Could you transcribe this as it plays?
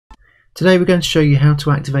Today we're going to show you how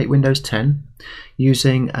to activate Windows 10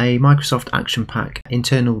 using a Microsoft Action Pack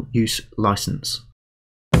internal use license.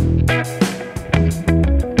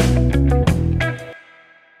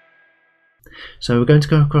 So we're going to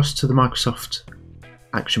go across to the Microsoft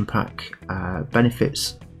Action Pack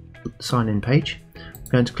benefits sign in page.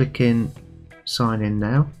 We're going to click in sign in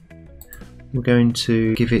now. We're going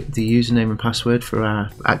to give it the username and password for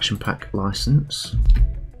our Action Pack license.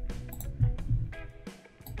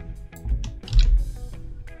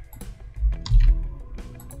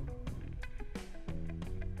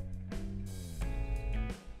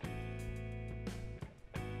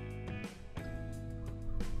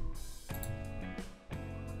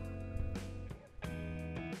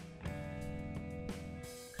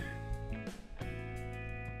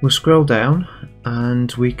 We'll scroll down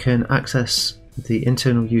and we can access the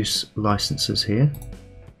internal use licenses here.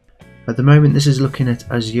 At the moment this is looking at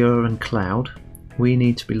Azure and Cloud. We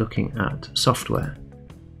need to be looking at software.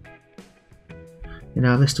 In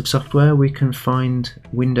our list of software we can find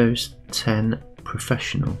Windows 10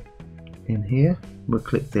 Professional. In here we'll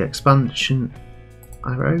click the expansion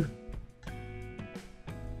arrow,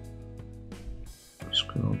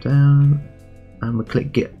 scroll down and we'll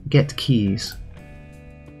click get keys.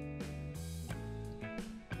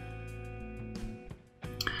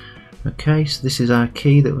 Okay, so this is our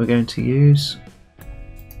key that we're going to use.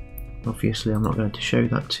 Obviously I'm not going to show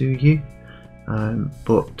that to you,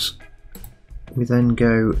 but we then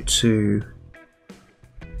go to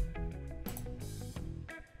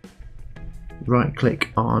right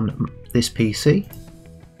click on this PC,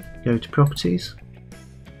 go to properties,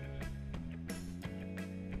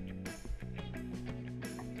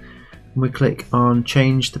 and we click on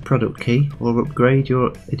change the product key or upgrade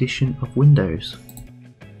your edition of Windows.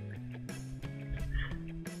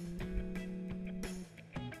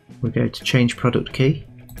 We go to change product key,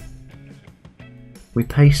 we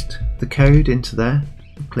paste the code into there,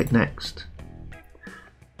 click next,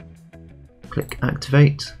 click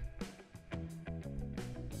activate,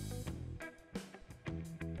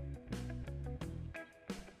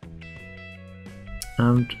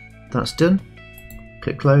 and that's done.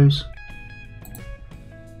 Click close.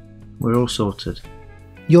 We're all sorted.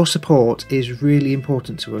 Your support is really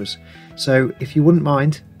important to us, so if you wouldn't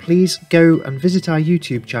mind, please go and visit our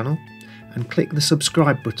YouTube channel and click the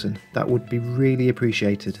subscribe button. That would be really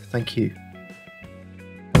appreciated. Thank you.